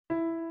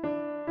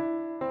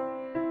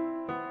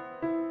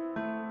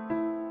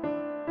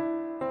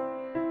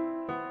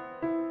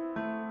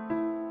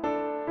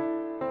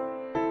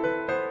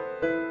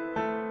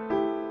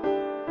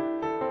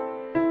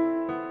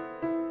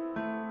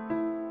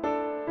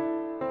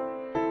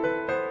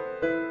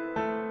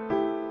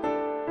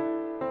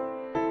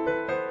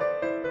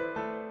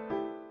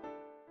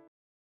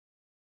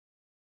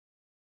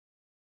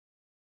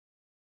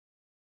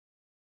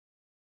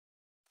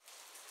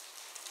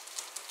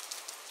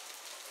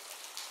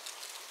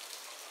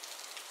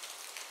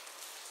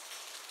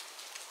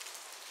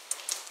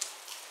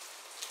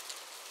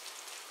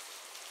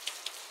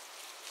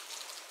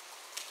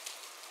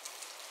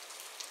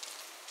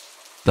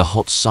The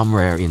hot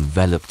summer air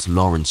enveloped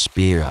Lauren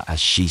Spierer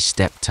as she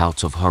stepped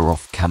out of her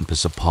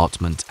off-campus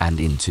apartment and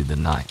into the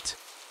night.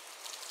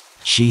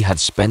 She had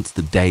spent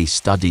the day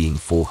studying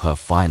for her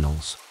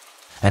finals,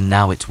 and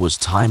now it was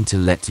time to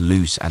let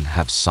loose and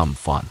have some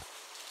fun.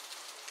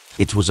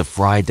 It was a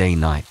Friday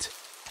night,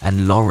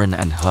 and Lauren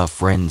and her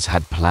friends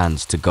had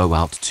plans to go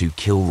out to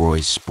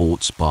Kilroy's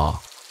Sports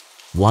Bar,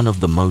 one of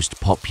the most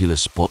popular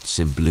spots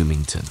in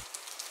Bloomington.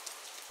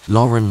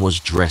 Lauren was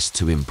dressed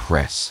to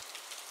impress,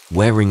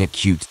 wearing a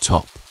cute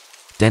top,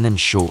 denim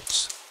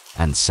shorts,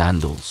 and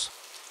sandals.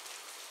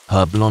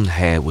 Her blonde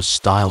hair was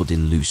styled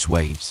in loose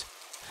waves,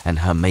 and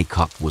her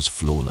makeup was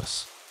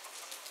flawless.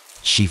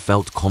 She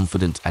felt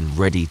confident and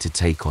ready to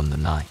take on the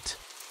night.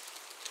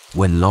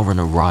 When Lauren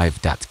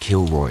arrived at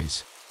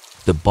Kilroy's,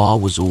 the bar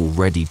was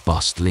already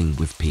bustling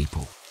with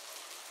people.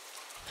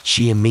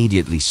 She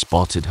immediately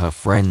spotted her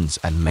friends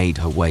and made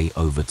her way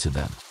over to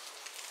them.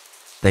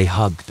 They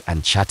hugged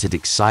and chatted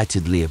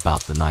excitedly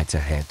about the night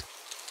ahead.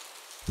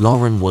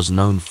 Lauren was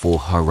known for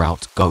her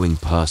outgoing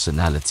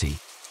personality,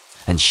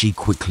 and she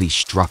quickly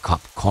struck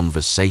up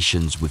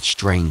conversations with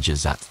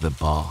strangers at the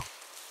bar.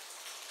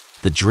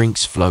 The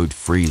drinks flowed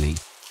freely,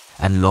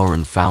 and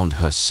Lauren found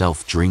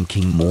herself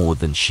drinking more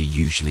than she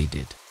usually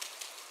did.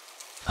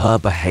 Her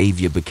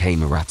behavior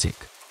became erratic,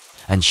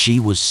 and she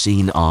was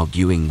seen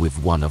arguing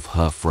with one of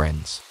her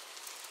friends.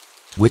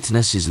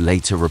 Witnesses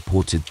later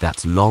reported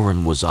that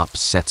Lauren was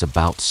upset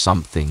about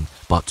something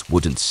but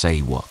wouldn't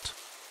say what.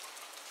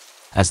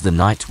 As the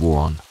night wore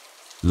on,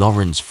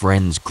 Lauren's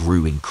friends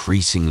grew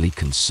increasingly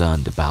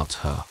concerned about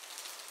her.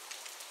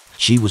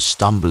 She was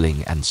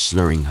stumbling and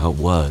slurring her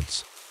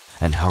words,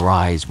 and her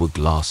eyes were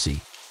glassy.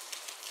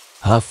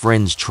 Her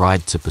friends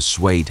tried to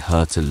persuade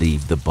her to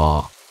leave the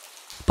bar,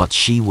 but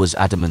she was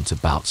adamant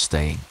about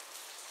staying.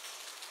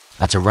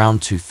 At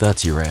around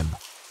 2:30 a.m.,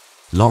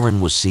 Lauren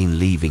was seen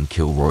leaving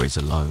Kilroy's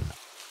alone.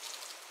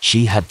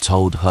 She had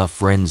told her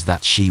friends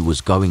that she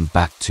was going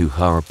back to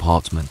her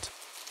apartment,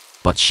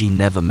 but she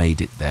never made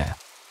it there.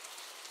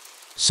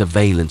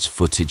 Surveillance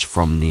footage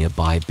from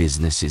nearby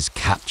businesses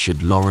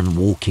captured Lauren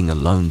walking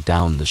alone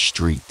down the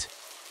street,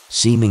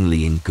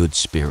 seemingly in good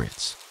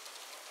spirits.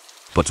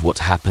 But what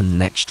happened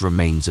next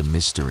remains a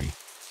mystery.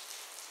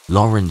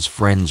 Lauren's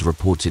friends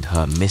reported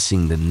her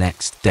missing the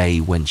next day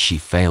when she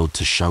failed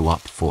to show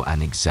up for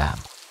an exam.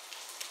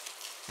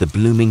 The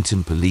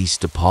Bloomington Police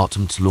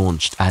Department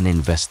launched an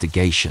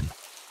investigation,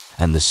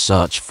 and the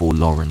search for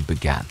Lauren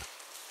began.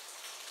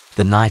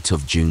 The night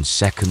of June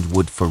 2nd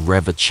would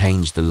forever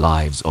change the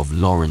lives of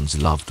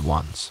Lauren's loved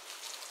ones.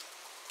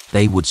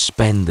 They would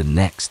spend the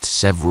next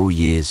several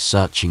years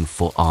searching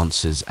for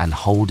answers and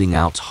holding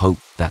out hope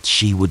that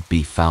she would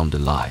be found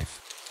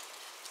alive.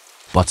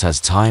 But as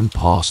time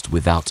passed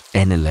without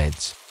any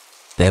leads,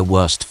 their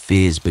worst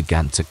fears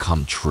began to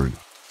come true.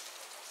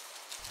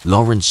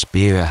 Lauren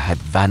Spierer had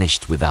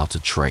vanished without a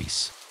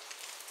trace.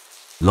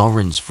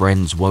 Lauren's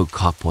friends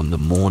woke up on the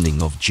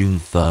morning of June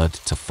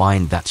 3rd to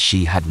find that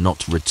she had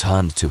not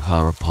returned to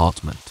her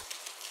apartment.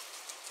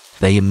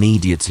 They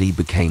immediately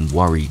became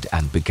worried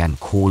and began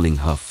calling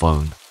her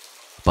phone,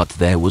 but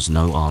there was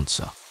no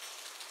answer.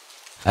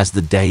 As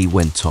the day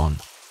went on,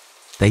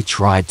 they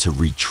tried to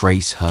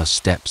retrace her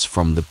steps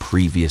from the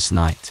previous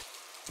night,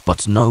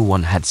 but no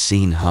one had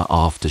seen her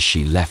after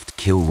she left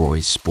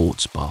Kilroy's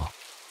Sports Bar.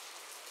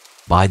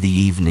 By the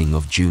evening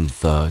of June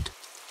 3rd,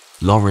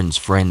 Lauren's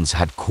friends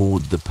had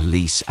called the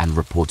police and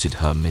reported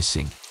her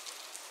missing.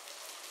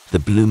 The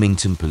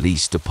Bloomington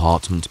Police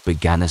Department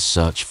began a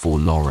search for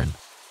Lauren,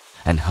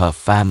 and her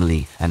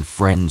family and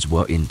friends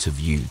were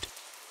interviewed.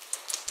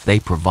 They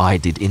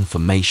provided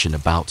information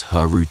about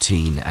her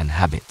routine and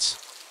habits,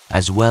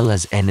 as well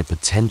as any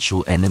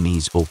potential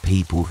enemies or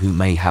people who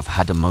may have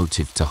had a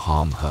motive to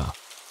harm her.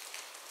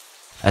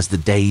 As the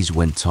days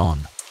went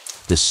on,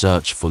 the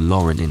search for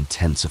Lauren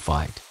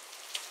intensified.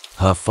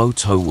 Her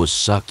photo was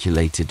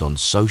circulated on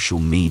social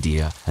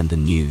media and the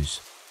news,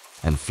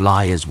 and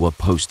flyers were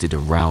posted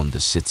around the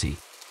city.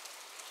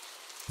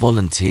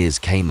 Volunteers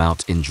came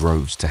out in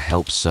droves to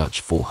help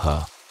search for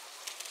her,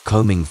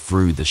 combing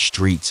through the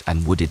streets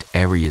and wooded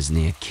areas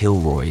near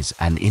Kilroy's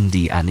and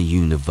Indiana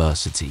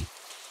University.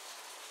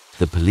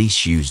 The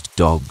police used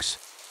dogs,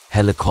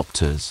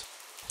 helicopters,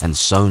 and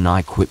sonar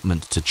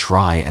equipment to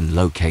try and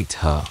locate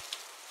her,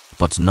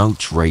 but no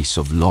trace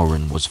of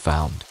Lauren was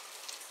found.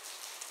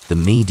 The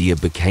media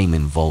became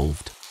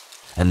involved,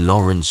 and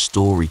Lauren's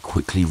story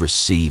quickly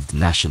received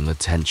national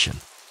attention.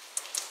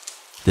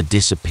 The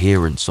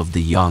disappearance of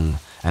the young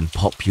and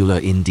popular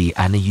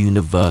Indiana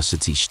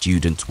University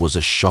student was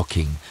a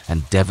shocking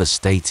and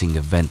devastating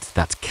event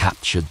that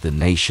captured the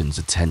nation's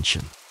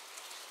attention.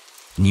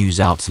 News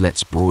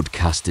outlets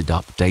broadcasted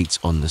updates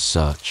on the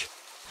search,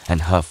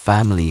 and her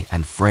family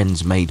and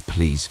friends made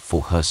pleas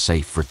for her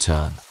safe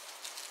return.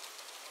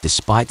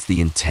 Despite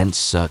the intense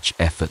search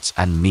efforts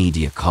and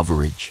media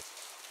coverage,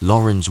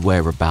 Lauren's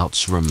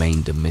whereabouts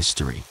remained a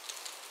mystery.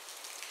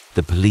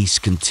 The police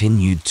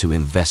continued to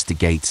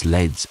investigate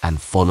leads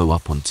and follow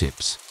up on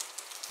tips,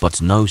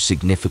 but no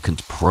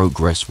significant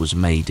progress was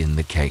made in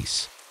the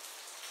case.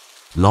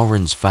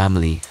 Lauren's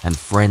family and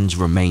friends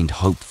remained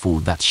hopeful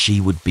that she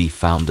would be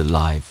found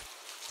alive,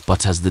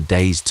 but as the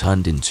days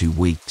turned into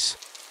weeks,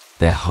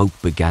 their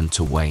hope began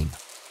to wane.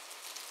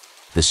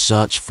 The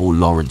search for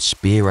Lauren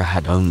Spierer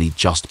had only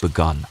just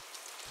begun,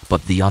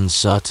 but the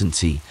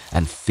uncertainty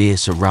and fear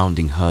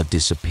surrounding her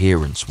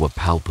disappearance were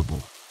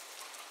palpable.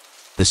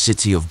 The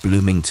city of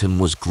Bloomington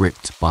was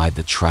gripped by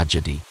the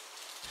tragedy,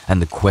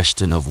 and the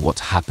question of what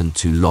happened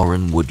to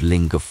Lauren would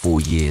linger for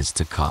years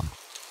to come.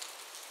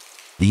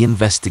 The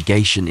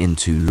investigation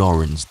into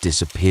Lauren's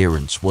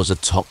disappearance was a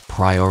top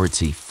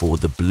priority for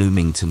the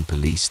Bloomington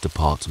Police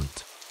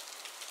Department.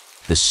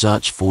 The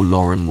search for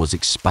Lauren was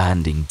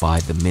expanding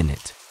by the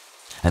minute,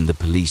 and the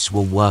police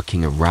were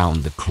working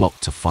around the clock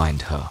to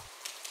find her.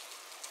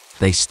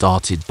 They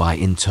started by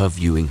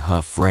interviewing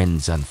her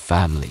friends and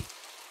family,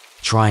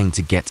 trying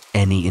to get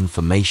any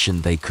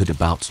information they could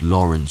about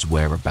Lauren's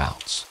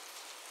whereabouts.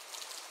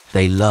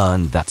 They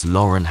learned that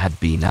Lauren had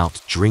been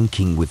out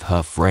drinking with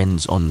her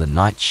friends on the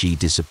night she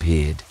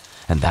disappeared,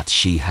 and that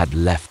she had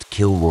left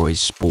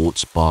Kilroy's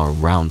sports bar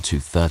around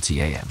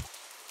 2:30 a.m.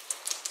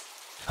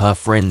 Her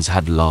friends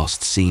had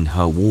last seen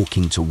her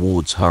walking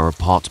towards her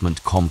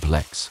apartment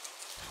complex,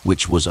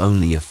 which was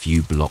only a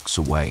few blocks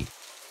away.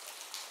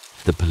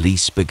 The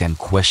police began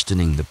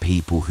questioning the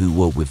people who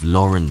were with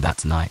Lauren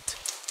that night,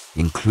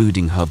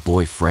 including her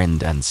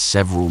boyfriend and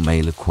several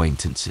male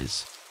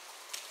acquaintances.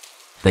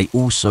 They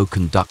also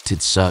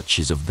conducted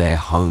searches of their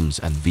homes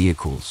and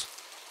vehicles,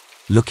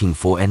 looking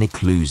for any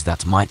clues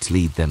that might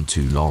lead them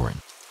to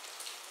Lauren.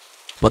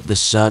 But the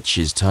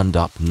searches turned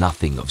up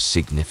nothing of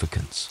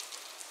significance.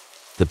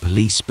 The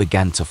police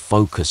began to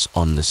focus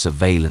on the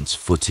surveillance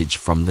footage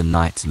from the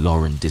night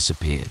Lauren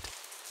disappeared.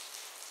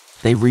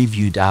 They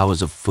reviewed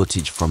hours of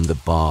footage from the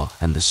bar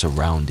and the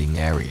surrounding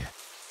area.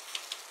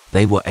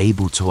 They were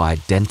able to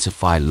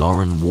identify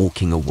Lauren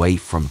walking away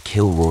from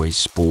Kilroy's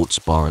sports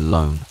bar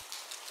alone,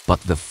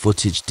 but the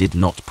footage did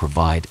not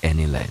provide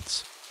any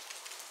leads.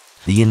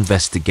 The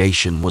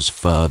investigation was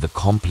further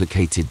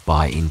complicated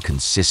by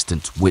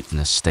inconsistent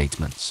witness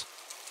statements.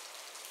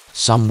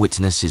 Some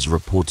witnesses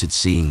reported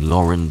seeing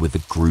Lauren with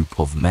a group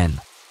of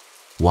men,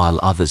 while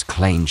others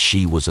claimed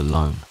she was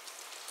alone.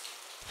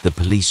 The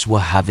police were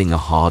having a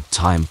hard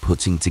time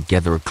putting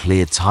together a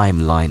clear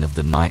timeline of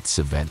the night's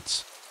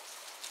events.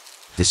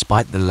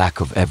 Despite the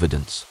lack of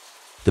evidence,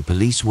 the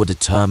police were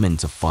determined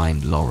to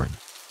find Lauren.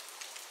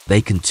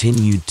 They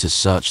continued to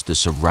search the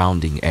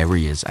surrounding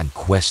areas and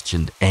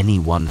questioned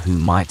anyone who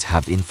might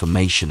have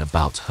information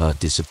about her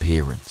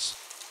disappearance.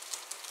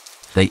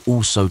 They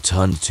also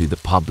turned to the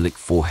public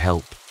for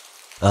help,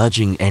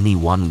 urging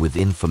anyone with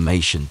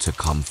information to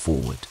come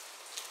forward.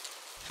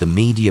 The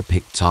media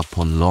picked up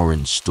on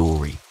Lauren's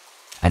story,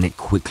 and it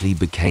quickly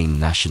became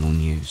national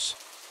news.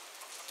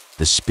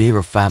 The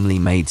Spierer family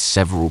made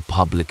several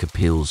public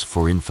appeals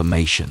for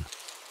information,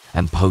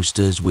 and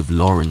posters with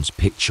Lauren's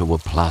picture were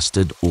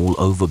plastered all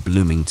over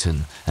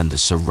Bloomington and the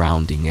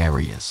surrounding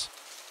areas.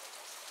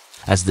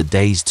 As the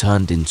days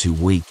turned into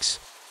weeks,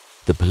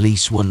 the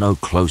police were no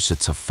closer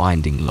to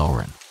finding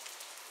Lauren.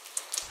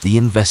 The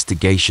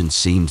investigation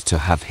seemed to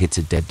have hit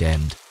a dead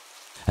end,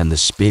 and the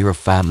Spierer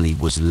family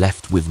was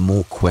left with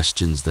more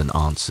questions than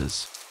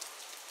answers.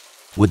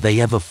 Would they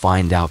ever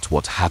find out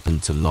what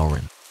happened to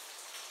Lauren?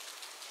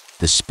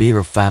 The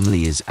Spierer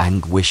family's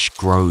anguish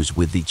grows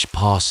with each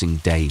passing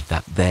day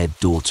that their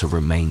daughter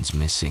remains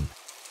missing.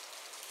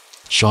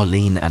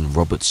 Charlene and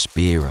Robert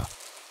Spierer,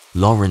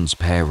 Lauren's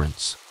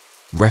parents,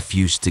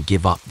 refused to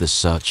give up the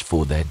search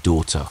for their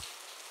daughter,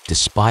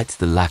 despite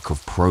the lack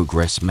of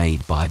progress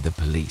made by the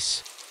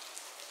police.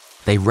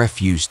 They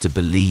refused to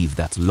believe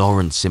that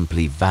Lauren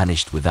simply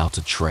vanished without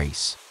a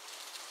trace.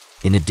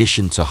 In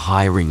addition to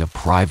hiring a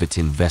private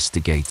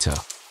investigator,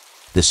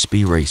 the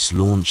Spierers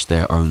launched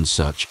their own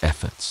search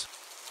efforts.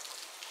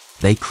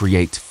 They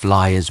create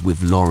flyers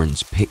with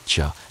Lauren's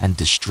picture and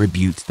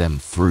distribute them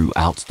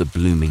throughout the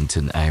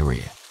Bloomington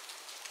area.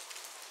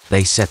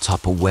 They set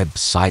up a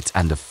website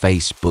and a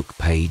Facebook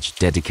page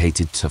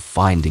dedicated to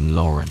finding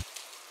Lauren,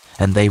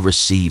 and they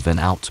receive an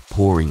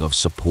outpouring of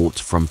support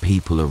from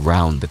people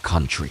around the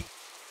country.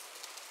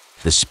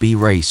 The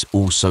Spierers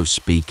also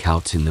speak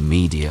out in the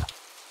media,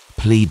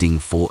 pleading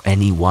for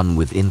anyone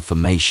with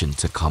information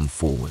to come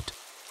forward.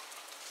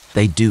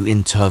 They do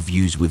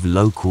interviews with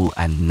local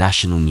and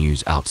national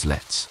news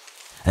outlets,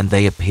 and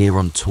they appear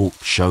on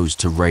talk shows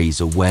to raise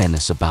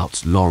awareness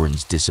about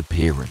Lauren's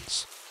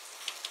disappearance.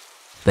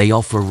 They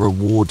offer a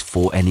reward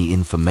for any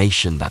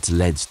information that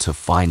leads to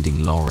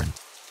finding Lauren,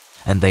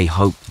 and they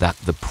hope that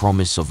the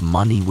promise of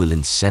money will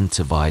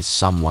incentivize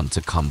someone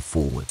to come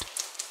forward.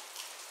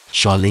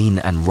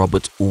 Charlene and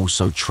Robert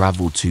also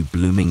travel to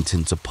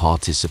Bloomington to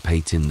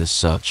participate in the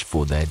search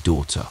for their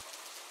daughter.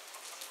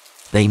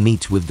 They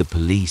meet with the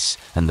police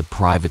and the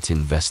private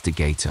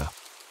investigator,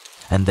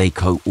 and they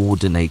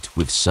coordinate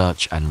with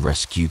search and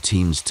rescue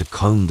teams to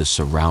comb the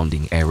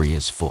surrounding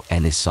areas for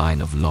any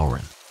sign of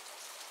Lauren.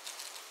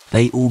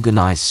 They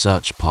organize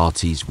search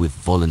parties with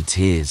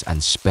volunteers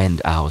and spend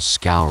hours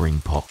scouring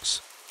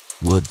parks,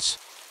 woods,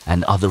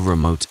 and other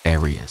remote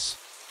areas.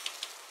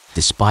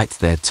 Despite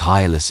their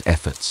tireless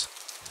efforts,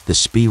 the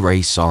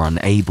SPIERER are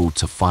unable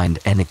to find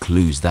any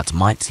clues that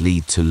might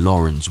lead to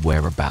Lauren's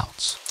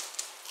whereabouts.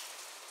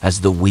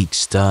 As the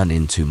weeks turn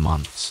into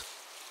months,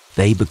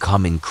 they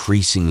become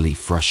increasingly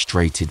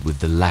frustrated with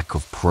the lack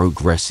of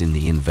progress in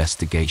the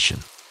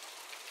investigation.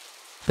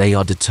 They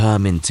are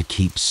determined to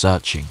keep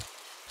searching,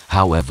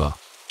 however,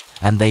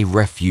 and they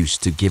refuse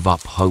to give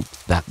up hope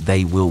that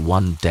they will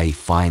one day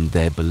find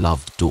their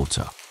beloved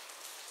daughter.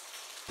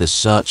 The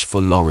search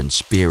for Lauren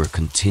Spierer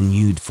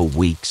continued for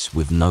weeks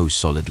with no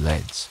solid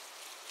leads.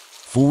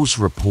 False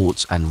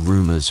reports and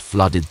rumors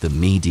flooded the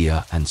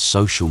media and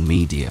social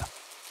media,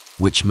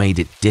 which made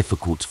it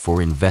difficult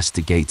for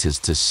investigators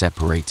to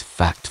separate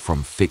fact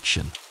from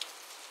fiction.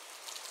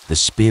 The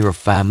Spierer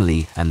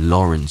family and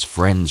Lauren's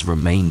friends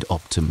remained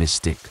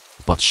optimistic,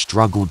 but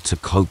struggled to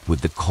cope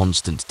with the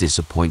constant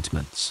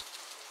disappointments.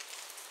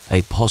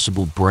 A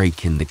possible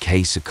break in the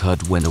case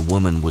occurred when a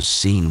woman was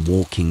seen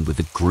walking with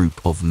a group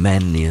of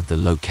men near the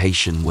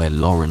location where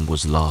Lauren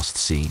was last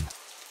seen.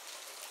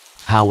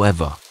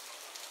 However,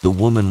 the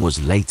woman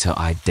was later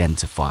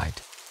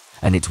identified,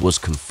 and it was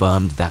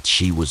confirmed that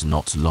she was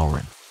not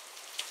Lauren.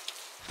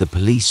 The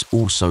police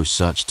also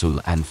searched Hull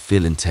and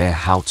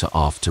Philadelphia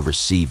after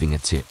receiving a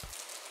tip,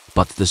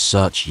 but the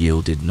search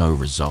yielded no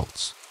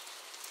results.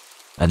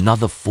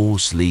 Another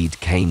false lead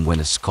came when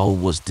a skull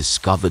was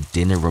discovered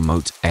in a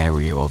remote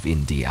area of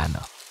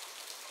Indiana.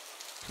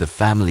 The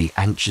family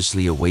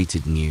anxiously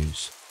awaited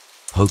news,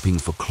 hoping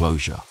for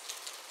closure.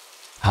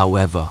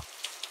 However,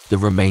 the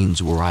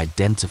remains were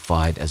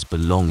identified as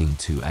belonging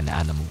to an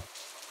animal.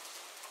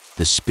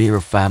 The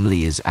Spierer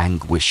family's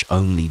anguish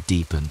only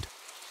deepened,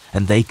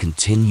 and they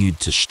continued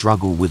to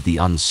struggle with the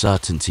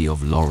uncertainty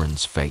of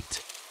Lauren's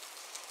fate.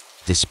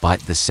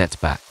 Despite the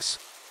setbacks,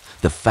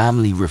 the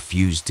family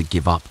refused to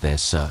give up their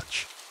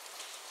search.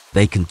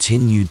 They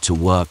continued to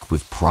work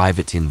with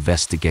private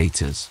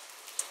investigators,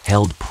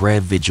 held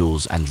prayer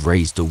vigils and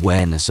raised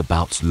awareness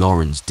about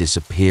Lauren's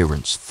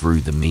disappearance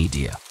through the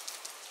media.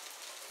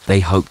 They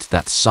hoped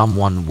that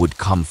someone would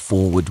come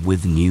forward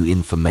with new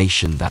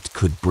information that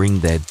could bring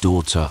their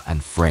daughter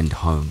and friend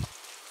home.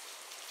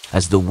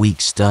 As the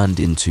weeks turned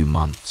into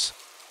months,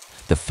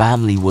 the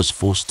family was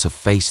forced to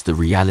face the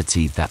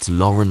reality that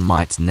Lauren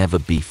might never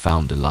be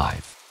found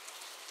alive.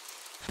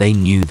 They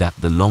knew that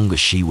the longer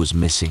she was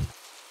missing,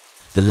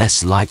 the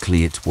less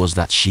likely it was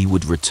that she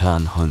would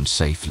return home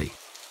safely.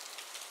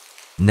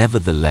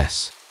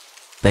 Nevertheless,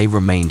 they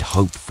remained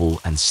hopeful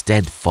and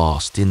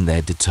steadfast in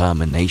their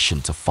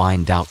determination to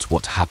find out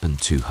what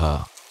happened to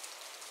her.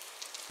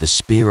 The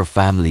Spierer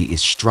family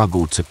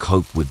struggled to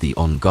cope with the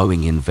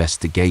ongoing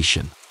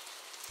investigation.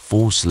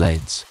 False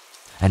leads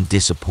and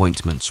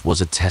disappointments was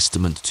a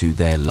testament to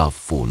their love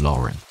for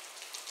Lauren.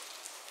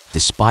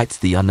 Despite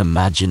the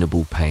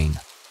unimaginable pain,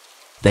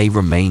 they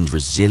remained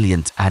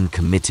resilient and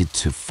committed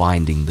to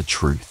finding the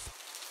truth.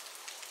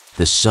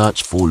 The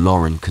search for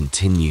Lauren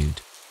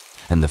continued,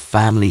 and the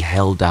family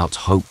held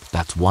out hope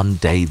that one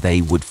day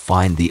they would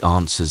find the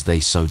answers they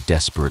so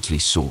desperately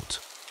sought.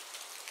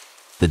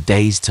 The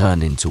days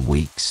turned into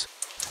weeks,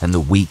 and the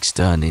weeks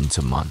turned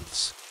into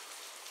months.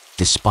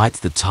 Despite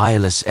the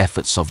tireless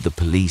efforts of the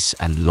police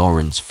and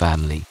Lauren's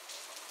family,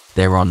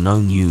 there are no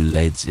new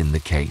leads in the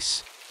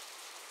case.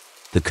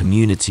 The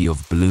community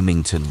of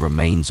Bloomington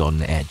remains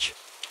on edge,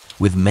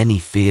 with many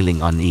feeling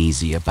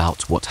uneasy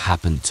about what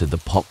happened to the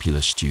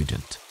popular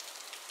student.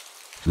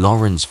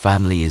 Lauren's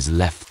family is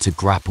left to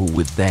grapple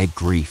with their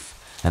grief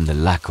and the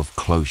lack of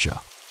closure.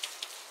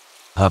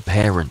 Her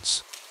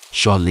parents,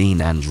 Charlene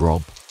and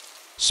Rob,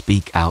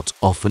 speak out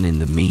often in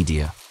the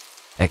media,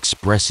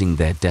 expressing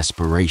their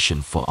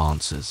desperation for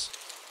answers.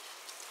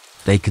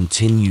 They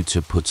continue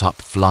to put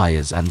up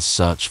flyers and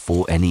search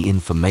for any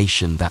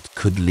information that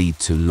could lead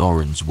to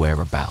Lauren's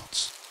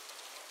whereabouts.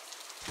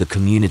 The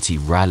community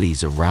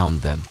rallies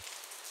around them,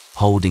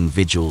 holding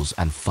vigils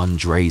and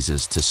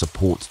fundraisers to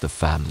support the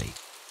family.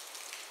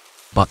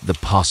 But the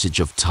passage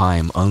of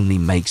time only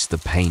makes the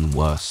pain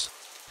worse,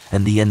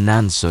 and the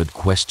unanswered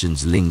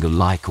questions linger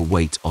like a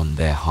weight on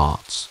their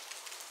hearts.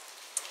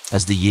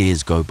 As the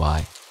years go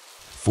by,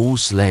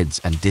 false leads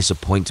and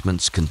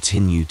disappointments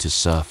continue to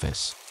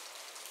surface.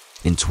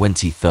 In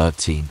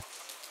 2013,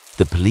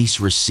 the police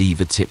receive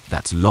a tip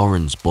that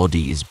Lauren's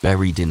body is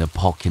buried in a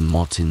park in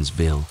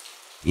Martinsville,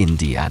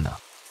 Indiana.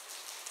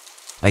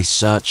 A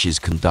search is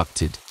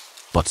conducted,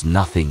 but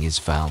nothing is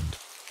found.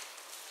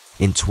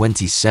 In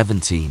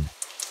 2017,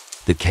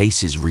 the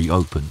case is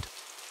reopened,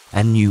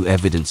 and new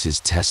evidence is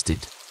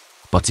tested,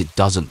 but it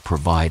doesn't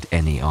provide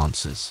any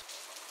answers.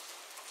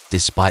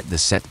 Despite the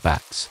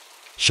setbacks,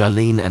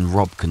 Charlene and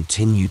Rob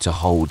continue to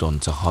hold on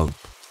to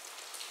hope.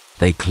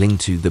 They cling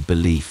to the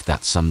belief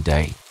that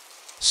someday,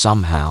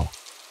 somehow,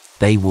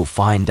 they will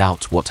find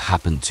out what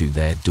happened to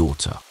their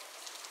daughter.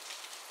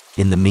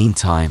 In the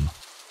meantime,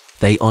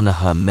 they honor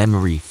her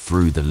memory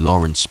through the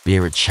Lauren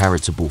Spierer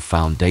Charitable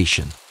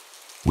Foundation,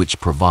 which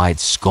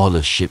provides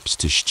scholarships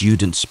to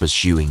students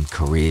pursuing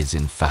careers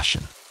in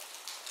fashion.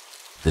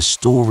 The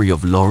story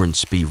of Lauren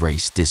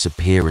Spierer's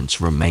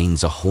disappearance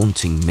remains a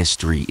haunting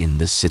mystery in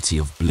the city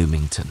of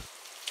Bloomington.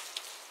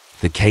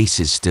 The case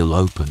is still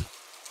open,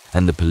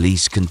 and the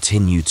police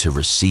continue to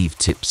receive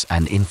tips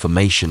and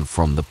information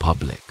from the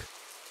public.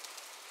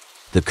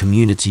 The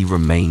community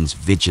remains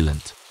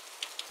vigilant,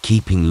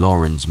 keeping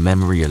Lauren's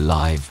memory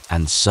alive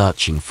and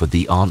searching for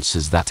the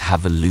answers that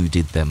have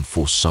eluded them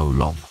for so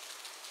long.